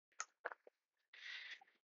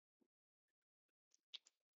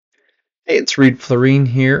Hey, it's Reed Florine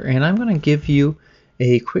here, and I'm going to give you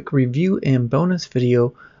a quick review and bonus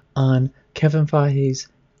video on Kevin Fahey's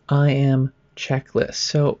I Am checklist.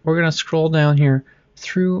 So we're going to scroll down here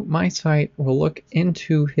through my site. We'll look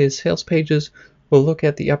into his sales pages, we'll look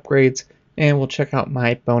at the upgrades, and we'll check out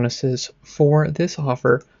my bonuses for this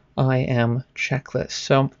offer, I Am checklist.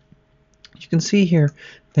 So you can see here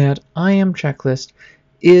that I Am checklist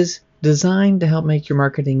is designed to help make your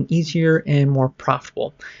marketing easier and more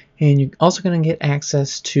profitable. And you're also going to get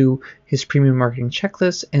access to his premium marketing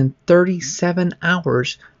checklist and 37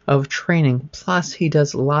 hours of training. Plus, he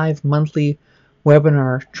does live monthly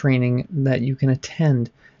webinar training that you can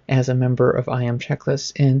attend as a member of I Am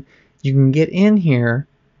Checklist. And you can get in here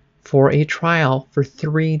for a trial for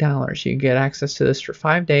 $3. You get access to this for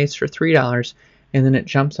 5 days for $3. And then it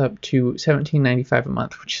jumps up to $17.95 a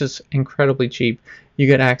month, which is incredibly cheap. You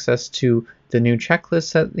get access to the new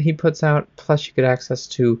checklist that he puts out, plus you get access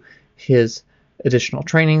to his additional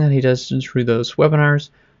training that he does through those webinars,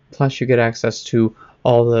 plus you get access to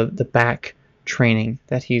all the back training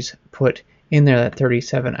that he's put in there, that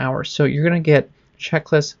 37 hours. So you're going to get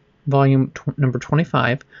checklist volume number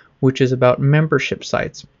 25, which is about membership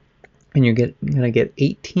sites. And you're going to get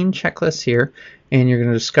 18 checklists here, and you're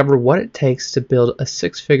going to discover what it takes to build a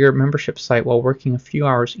 6-figure membership site while working a few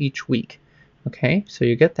hours each week. Okay, so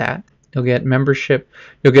you get that. You'll get membership.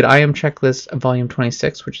 You'll get I Am Checklist volume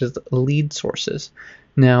 26, which is lead sources.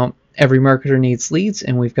 Now, every marketer needs leads,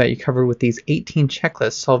 and we've got you covered with these 18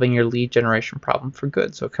 checklists solving your lead generation problem for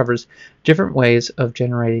good. So it covers different ways of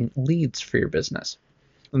generating leads for your business.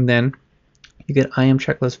 And then you get I Am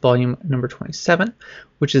Checklist volume number 27,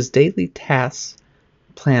 which is daily tasks,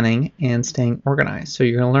 planning, and staying organized. So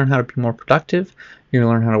you're going to learn how to be more productive, you're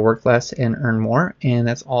going to learn how to work less and earn more, and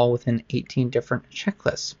that's all within 18 different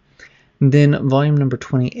checklists. And then volume number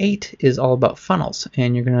 28 is all about funnels,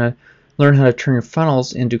 and you're going to learn how to turn your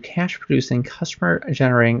funnels into cash-producing,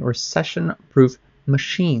 customer-generating, recession-proof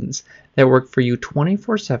machines that work for you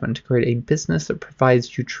 24/7 to create a business that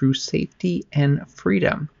provides you true safety and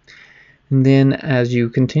freedom. And then as you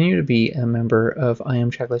continue to be a member of I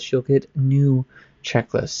Am Checklist, you'll get new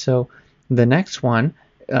checklists. So the next one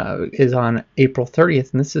is on April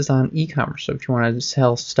 30th, and this is on e-commerce. So if you want to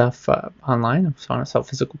sell stuff online, if you want to sell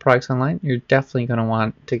physical products online, you're definitely going to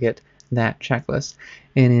want to get that checklist.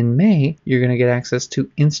 And in May, you're going to get access to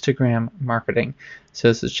Instagram marketing. So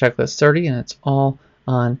this is checklist 30, and it's all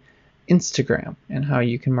on Instagram and how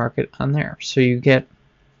you can market on there. So you get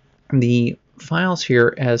the files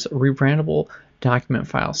here as rebrandable document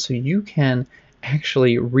files, so you can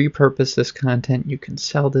actually repurpose this content, you can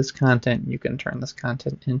sell this content, you can turn this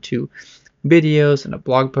content into videos and a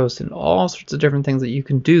blog post and all sorts of different things that you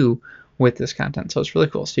can do with this content. So it's really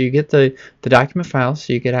cool. So you get the document files,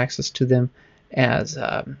 so you get access to them as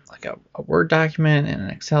like a Word document and an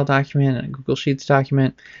Excel document and a Google Sheets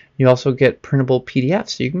document. You also get printable PDFs,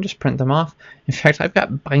 so you can just print them off. In fact, I've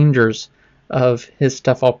got binders of his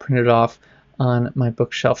stuff all printed off on my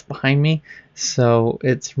bookshelf behind me, so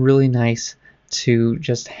it's really nice to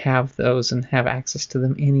just have those and have access to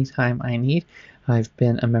them anytime I need. I've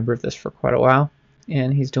been a member of this for quite a while,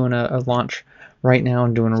 and he's doing a launch right now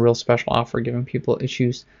and doing a real special offer, giving people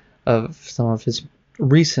issues of some of his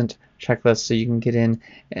recent checklists, so you can get in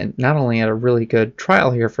and not only at a really good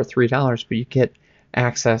trial here for $3, but you get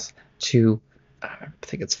access to I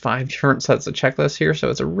think it's 5 different sets of checklists here, so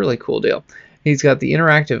it's a really cool deal. He's got the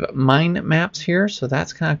interactive mind maps here, so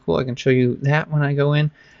that's kind of cool. I can show you that when I go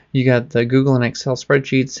in. You got the Google and Excel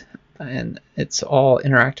spreadsheets, and it's all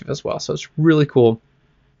interactive as well, so it's really cool.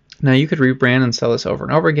 Now you could rebrand and sell this over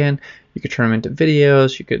and over again. You could turn them into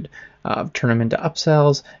videos, you could turn them into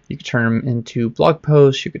upsells, you could turn them into blog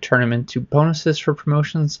posts, you could turn them into bonuses for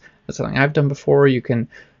promotions. That's something I've done before. You can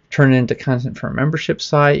turn it into content for a membership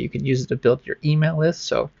site. You could use it to build your email list.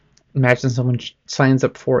 So imagine someone signs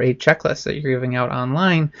up for a checklist that you're giving out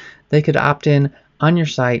online. They could opt in on your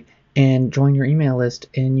site and join your email list,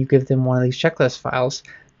 and you give them one of these checklist files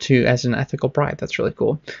as an ethical bribe. That's really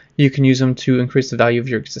cool. You can use them to increase the value of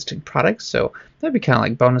your existing products. So that'd be kind of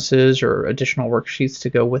like bonuses or additional worksheets to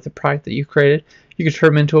go with the product that you created. You could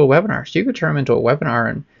turn them into a webinar. So you could turn them into a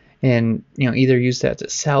webinar and either use that to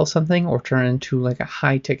sell something or turn it into like a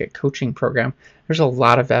high-ticket coaching program. There's a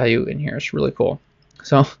lot of value in here. It's really cool.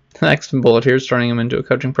 So the next bullet here is turning them into a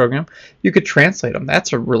coaching program. You could translate them.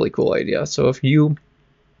 That's a really cool idea. So if you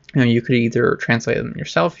could either translate them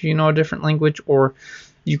yourself if you know a different language, or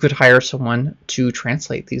you could hire someone to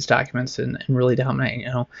translate these documents and really dominate.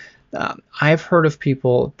 I've heard of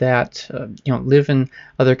people that live in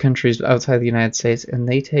other countries outside the United States, and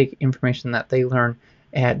they take information that they learn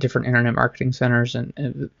at different internet marketing centers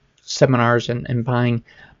and seminars and buying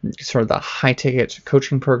sort of the high ticket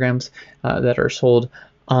coaching programs that are sold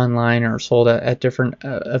online or sold at different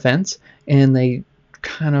events, and they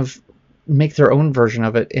kind of make their own version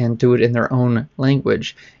of it and do it in their own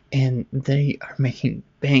language, and they are making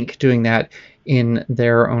bank doing that in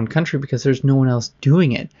their own country because there's no one else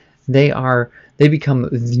doing it. They become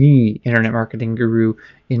the internet marketing guru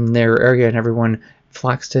in their area, and everyone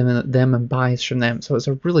flocks to them and buys from them. So it's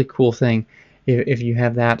a really cool thing if you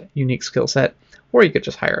have that unique skill set, or you could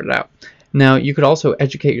just hire it out. Now, you could also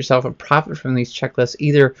educate yourself and profit from these checklists,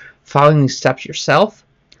 either following these steps yourself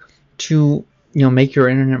to make your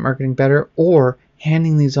internet marketing better, or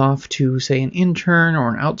handing these off to, say, an intern or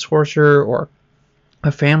an outsourcer or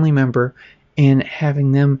a family member and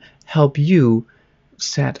having them help you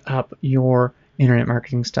set up your internet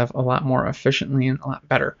marketing stuff a lot more efficiently and a lot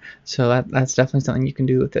better. So that's definitely something you can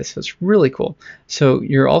do with this. It's really cool. So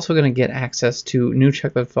you're also going to get access to new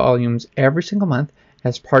checklist volumes every single month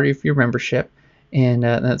as part of your membership, and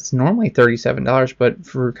that's normally $37, but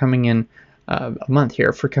for coming in a month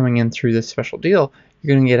here, for coming in through this special deal,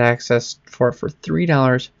 you're going to get access for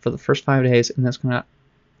 $3 for the first 5 days, and that's going to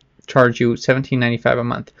charge you $17.95 a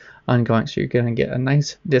month ongoing. So you're going to get a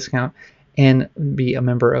nice discount and be a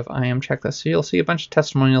member of I Am Checklist. So you'll see a bunch of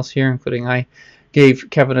testimonials here, including I gave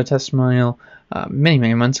Kevin a testimonial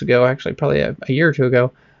many months ago, actually probably a year or two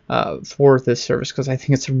ago, for this service because I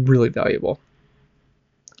think it's really valuable.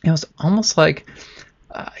 It was almost like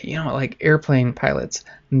like airplane pilots.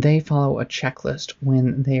 They follow a checklist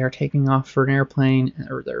when they are taking off for an airplane,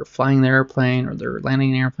 or they're flying their airplane, or they're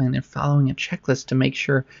landing an airplane. They're following a checklist to make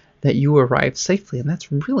sure that you arrive safely, and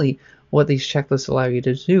that's really what these checklists allow you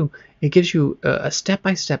to do. It gives you a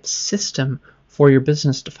step-by-step system for your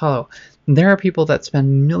business to follow. There are people that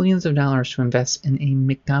spend millions of dollars to invest in a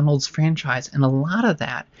McDonald's franchise, and a lot of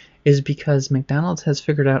that is because McDonald's has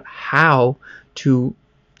figured out how to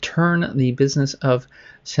turn the business of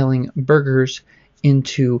selling burgers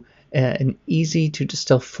into an easy to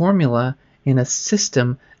distill formula in a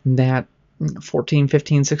system that 14,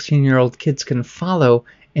 15, 16-year-old kids can follow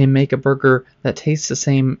and make a burger that tastes the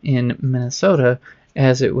same in Minnesota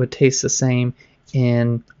as it would taste the same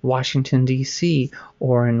in Washington, D.C.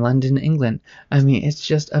 or in London, England. I mean, it's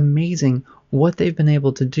just amazing what they've been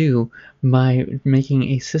able to do by making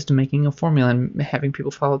a system, making a formula, and having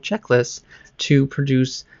people follow checklists to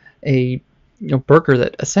produce a burger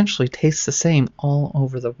that essentially tastes the same all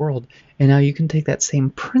over the world. And now you can take that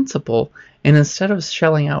same principle, and instead of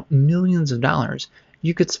shelling out millions of dollars,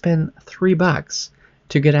 you could spend $3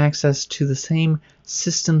 to get access to the same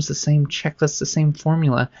systems, the same checklists, the same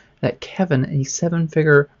formula that Kevin, a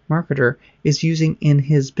 7-figure marketer, is using in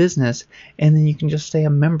his business. And then you can just stay a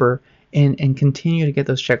member and continue to get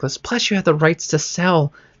those checklists. Plus, you have the rights to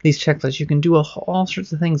sell these checklists. You can do all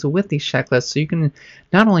sorts of things with these checklists. So you can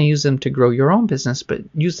not only use them to grow your own business, but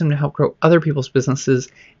use them to help grow other people's businesses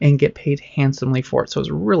and get paid handsomely for it. So it's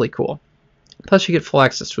really cool. Plus, you get full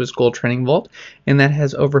access to his Gold Training Vault, and that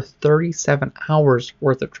has over 37 hours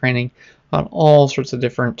worth of training on all sorts of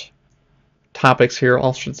different topics here,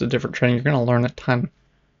 all sorts of different training. You're going to learn a ton.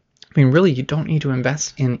 I mean, really, you don't need to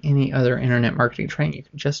invest in any other internet marketing training. You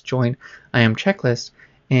can just join I Am Checklist,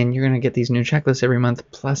 and you're going to get these new checklists every month,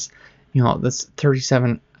 plus, this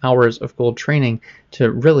 37 hours of gold training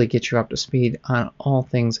to really get you up to speed on all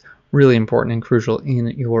things really important and crucial in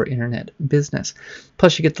your internet business.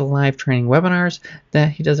 Plus, you get the live training webinars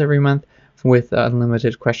that he does every month with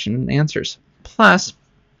unlimited question and answers. Plus,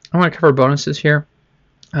 I want to cover bonuses here.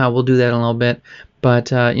 We'll do that in a little bit,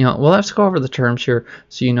 but we'll have to go over the terms here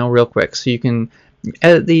so you know real quick. So you can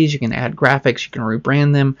edit these, you can add graphics, you can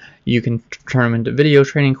rebrand them, you can turn them into video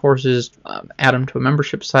training courses, add them to a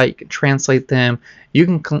membership site, you can translate them, you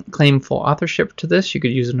can claim full authorship to this, you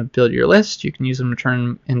could use them to build your list, you can use them to turn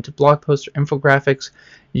them into blog posts or infographics,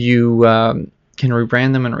 you can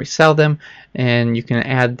rebrand them and resell them, and you can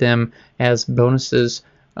add them as bonuses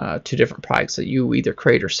to different products that you either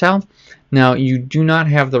create or sell. Now, you do not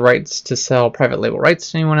have the rights to sell private label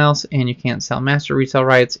rights to anyone else, and you can't sell master resale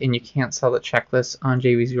rights, and you can't sell the checklists on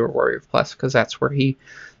JVZ or Warrior Plus, because that's where he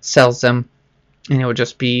sells them, and it would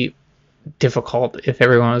just be difficult if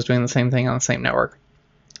everyone was doing the same thing on the same network.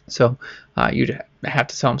 So you'd have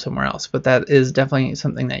to sell them somewhere else. But that is definitely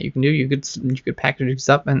something that you can do. You could package these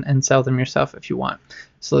up and sell them yourself if you want.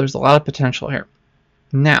 So there's a lot of potential here.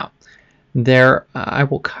 Now, I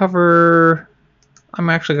will cover. I'm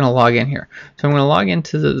actually going to log in here. So I'm going to log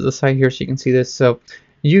into the site here so you can see this. So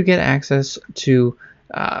you get access to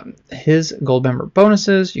his gold member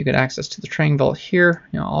bonuses. You get access to the training vault here.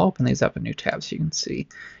 I'll open these up in new tabs so you can see.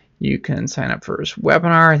 You can sign up for his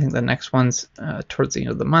webinar. I think the next one's towards the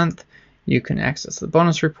end of the month. You can access the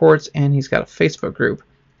bonus reports, and he's got a Facebook group.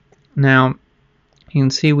 Now, you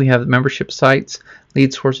can see we have membership sites,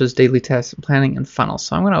 lead sources, daily tasks, planning, and funnels.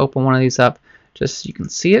 So I'm going to open one of these up just so you can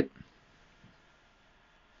see it.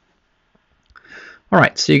 All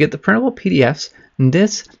right, so you get the printable PDFs, and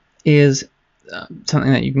this is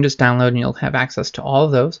something that you can just download, and you'll have access to all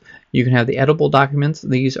of those. You can have the editable documents.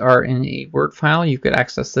 These are in a Word file. You could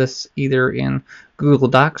access this either in Google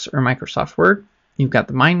Docs or Microsoft Word. You've got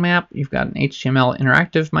the mind map. You've got an HTML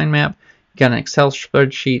interactive mind map. You've got an Excel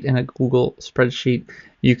spreadsheet and a Google spreadsheet.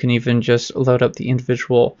 You can even just load up the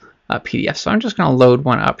individual PDFs. So I'm just going to load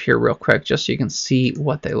one up here real quick just so you can see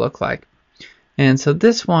what they look like. And so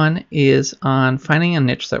this one is on finding a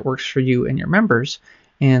niche that works for you and your members.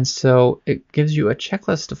 And so it gives you a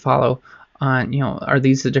checklist to follow on, are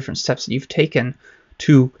these the different steps that you've taken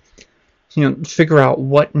to, figure out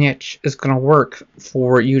what niche is going to work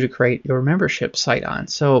for you to create your membership site on.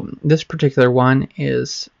 So this particular one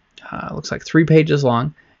is, looks like 3 pages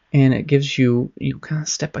long, and it gives you, kind of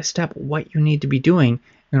step by step what you need to be doing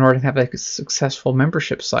in order to have a successful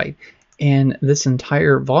membership site. And this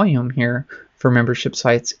entire volume here for membership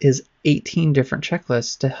sites is 18 different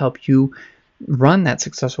checklists to help you run that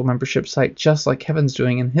successful membership site, just like Kevin's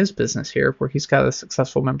doing in his business here, where he's got a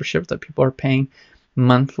successful membership that people are paying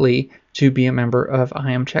monthly to be a member of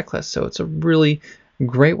I Am Checklist. So it's a really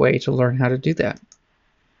great way to learn how to do that.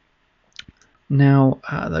 Now,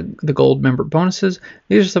 the gold member bonuses.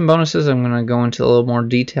 These are some bonuses. I'm going to go into a little more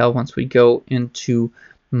detail once we go into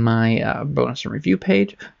my bonus and review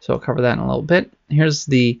page. So I'll cover that in a little bit. Here's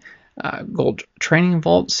the gold training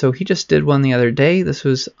vault. So he just did one the other day. This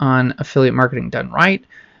was on affiliate marketing done right.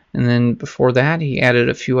 And then before that, he added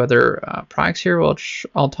a few other products here, which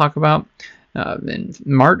I'll talk about. In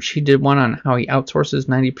March, he did one on how he outsources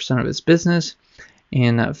 90% of his business.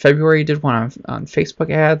 In February, he did one on Facebook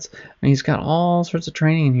ads. And he's got all sorts of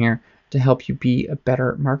training in here to help you be a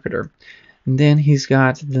better marketer. And then he's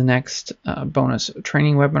got the next bonus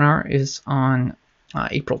training webinar is on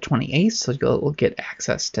April 28th, so you'll get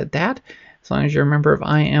access to that as long as you're a member of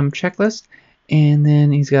I Am Checklist. And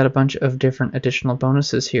then he's got a bunch of different additional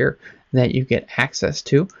bonuses here that you get access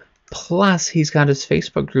to. Plus, he's got his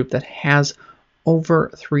Facebook group that has over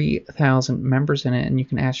 3,000 members in it, and you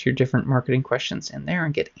can ask your different marketing questions in there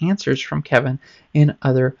and get answers from Kevin and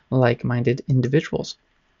other like-minded individuals.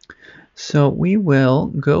 So we will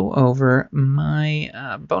go over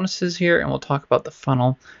my bonuses here, and we'll talk about the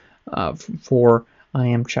funnel for I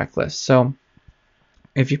Am Checklist. So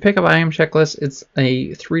if you pick up I Am Checklist, it's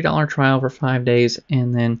a $3 trial for 5 days,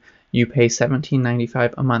 and then you pay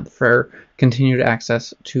 $17.95 a month for continued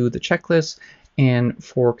access to the checklist and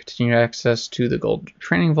for continued access to the Gold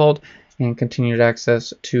Training Vault and continued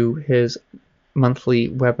access to his monthly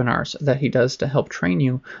webinars that he does to help train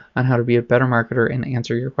you on how to be a better marketer and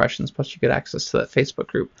answer your questions. Plus, you get access to that Facebook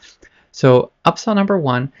group. So upsell number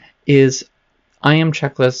 1 is I Am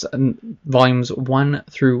Checklist volumes 1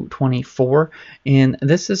 through 24, and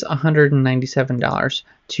this is $197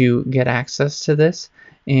 to get access to this.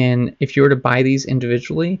 And if you were to buy these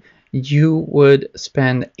individually, you would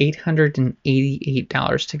spend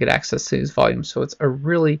 $888 to get access to these volumes. So it's a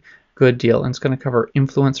really good deal, and it's going to cover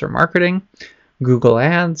influencer marketing, Google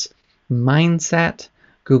Ads, mindset,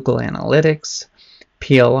 Google Analytics,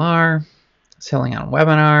 PLR, selling on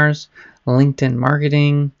webinars, LinkedIn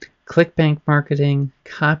marketing, ClickBank marketing,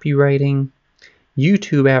 copywriting,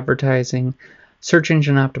 YouTube advertising, search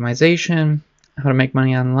engine optimization, how to make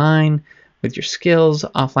money online with your skills,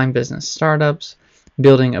 offline business startups,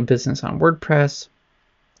 building a business on WordPress,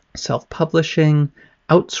 self-publishing,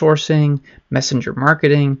 outsourcing, messenger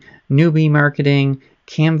marketing, Newbie marketing,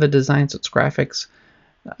 Canva design, so it's graphics,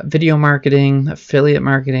 video marketing, affiliate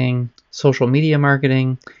marketing, social media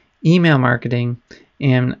marketing, email marketing,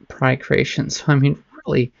 and product creation. So I mean,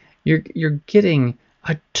 really, you're getting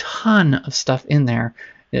a ton of stuff in there.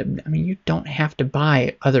 I mean, you don't have to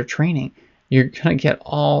buy other training. You're going to get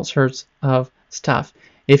all sorts of stuff.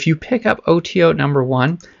 If you pick up OTO number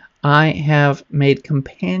 1, I have made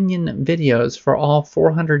companion videos for all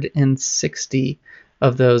 460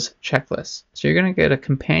 of those checklists. So you're going to get a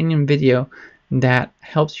companion video that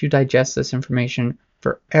helps you digest this information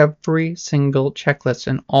for every single checklist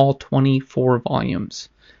in all 24 volumes.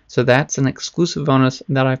 So that's an exclusive bonus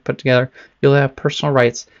that I've put together. You'll have personal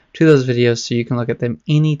rights to those videos so you can look at them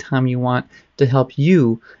anytime you want to help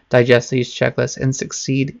you digest these checklists and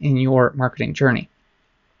succeed in your marketing journey.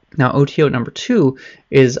 Now, OTO number 2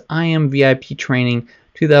 is I Am VIP Training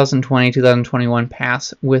 2020-2021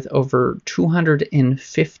 Pass with over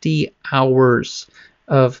 250 hours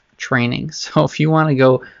of training. So if you want to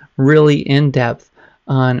go really in depth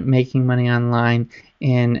on making money online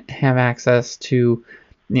and have access to,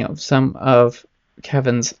 some of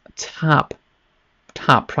Kevin's top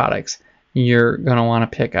products, you're going to want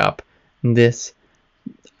to pick up this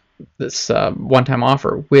one-time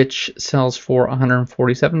offer, which sells for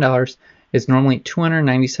 $147. It's normally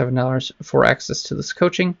 $297 for access to this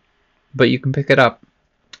coaching, but you can pick it up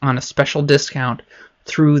on a special discount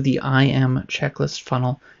through the I Am Checklist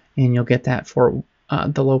funnel, and you'll get that for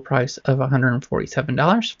the low price of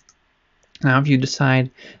 $147. Now, if you decide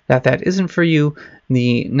that that isn't for you,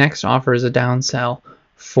 the next offer is a downsell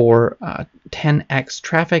for 10x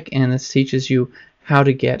traffic, and this teaches you how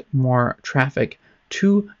to get more traffic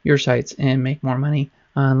to your sites and make more money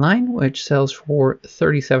online, which sells for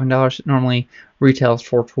 $37. It normally retails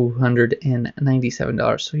for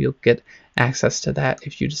 $297, so you'll get access to that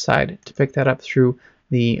if you decide to pick that up through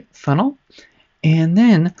the funnel. And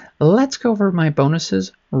then let's go over my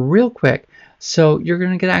bonuses real quick. So you're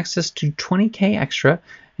going to get access to 20K extra,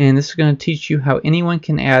 and this is going to teach you how anyone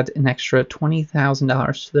can add an extra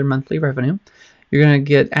 $20,000 to their monthly revenue. You're going to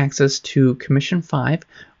get access to Commission 5,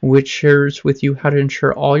 which shares with you how to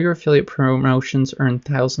ensure all your affiliate promotions earn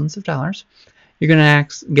thousands of dollars. You're going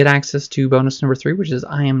to get access to bonus number 3, which is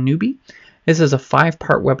I Am Newbie. This is a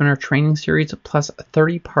 5-part webinar training series plus a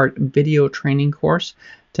 30-part video training course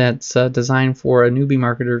that's designed for a newbie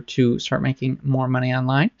marketer to start making more money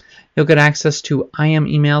online. You'll get access to I Am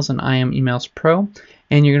Emails and I Am Emails Pro,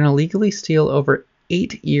 and you're going to legally steal over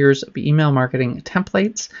 8 years of email marketing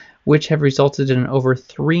templates, which have resulted in over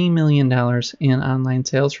 $3 million in online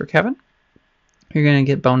sales for Kevin. You're going to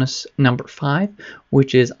get bonus number 5,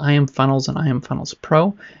 which is I Am Funnels and I Am Funnels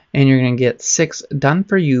Pro, and you're going to get 6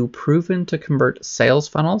 done-for-you, proven-to-convert sales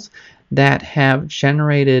funnels that have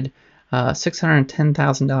generated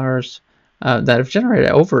 $610,000, that have generated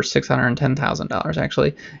over $610,000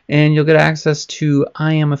 actually, and you'll get access to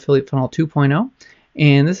I Am Affiliate Funnel 2.0.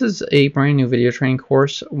 And this is a brand new video training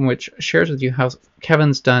course which shares with you how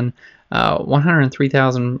Kevin's done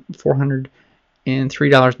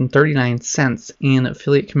 $103,403.39 in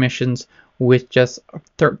affiliate commissions with just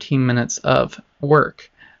 13 minutes of work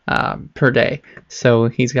per day. So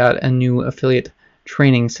he's got a new affiliate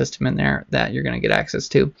training system in there that you're going to get access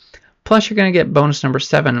to. Plus, you're going to get bonus number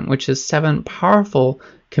 7, which is 7 powerful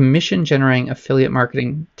commission-generating affiliate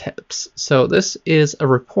marketing tips. So this is a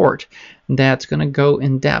report that's going to go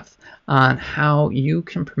in depth on how you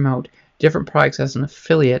can promote different products as an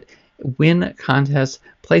affiliate, win contests,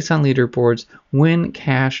 place on leaderboards, win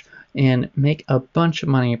cash, and make a bunch of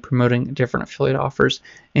money promoting different affiliate offers.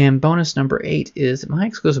 And bonus number 8 is my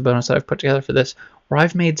exclusive bonus that I've put together for this, where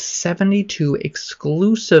I've made 72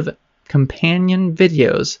 exclusive companion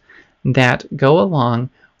videos that go along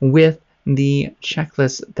with the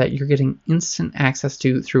checklist that you're getting instant access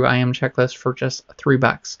to through I Am Checklist for just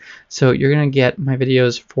 $3. So you're going to get my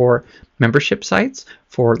videos for membership sites,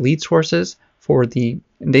 for lead sources, for the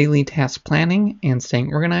daily task planning and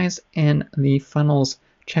staying organized, and the funnels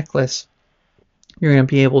checklist. You're going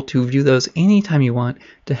to be able to view those anytime you want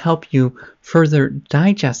to help you further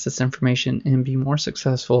digest this information and be more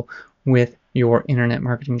successful with your internet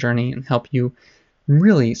marketing journey and help you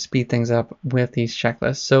really speed things up with these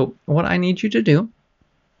checklists. So what I need you to do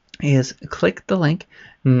is click the link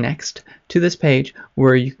next to this page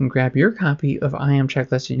where you can grab your copy of I Am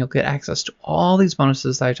Checklist, and you'll get access to all these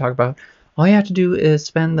bonuses that I talk about. All you have to do is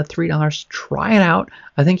spend the $3, try it out.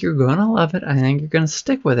 I think you're going to love it. I think you're going to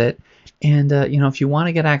stick with it. And if you want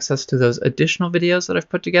to get access to those additional videos that I've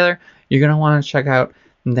put together, you're going to want to check out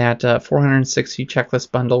that 460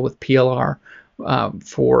 checklist bundle with PLR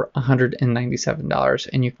for $197,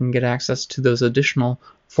 and you can get access to those additional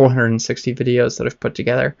 460 videos that I've put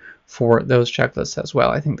together for those checklists as well.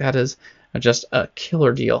 I think that is just a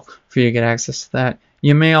killer deal for you to get access to that.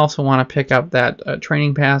 You may also want to pick up that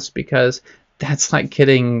training pass, because that's like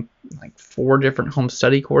getting like 4 different home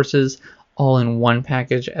study courses all in one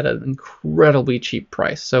package at an incredibly cheap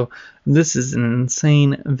price. So this is an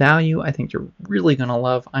insane value. I think you're really going to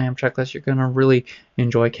love I Am Checklist. You're going to really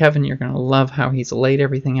enjoy Kevin. You're going to love how he's laid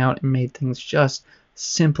everything out and made things just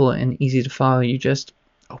simple and easy to follow. You just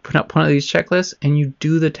open up one of these checklists and you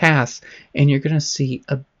do the tasks, and you're going to see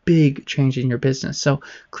a big change in your business. So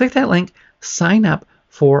click that link, sign up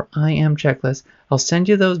for I Am Checklist. I'll send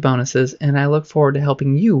you those bonuses, and I look forward to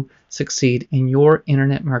helping you succeed in your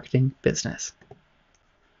internet marketing business.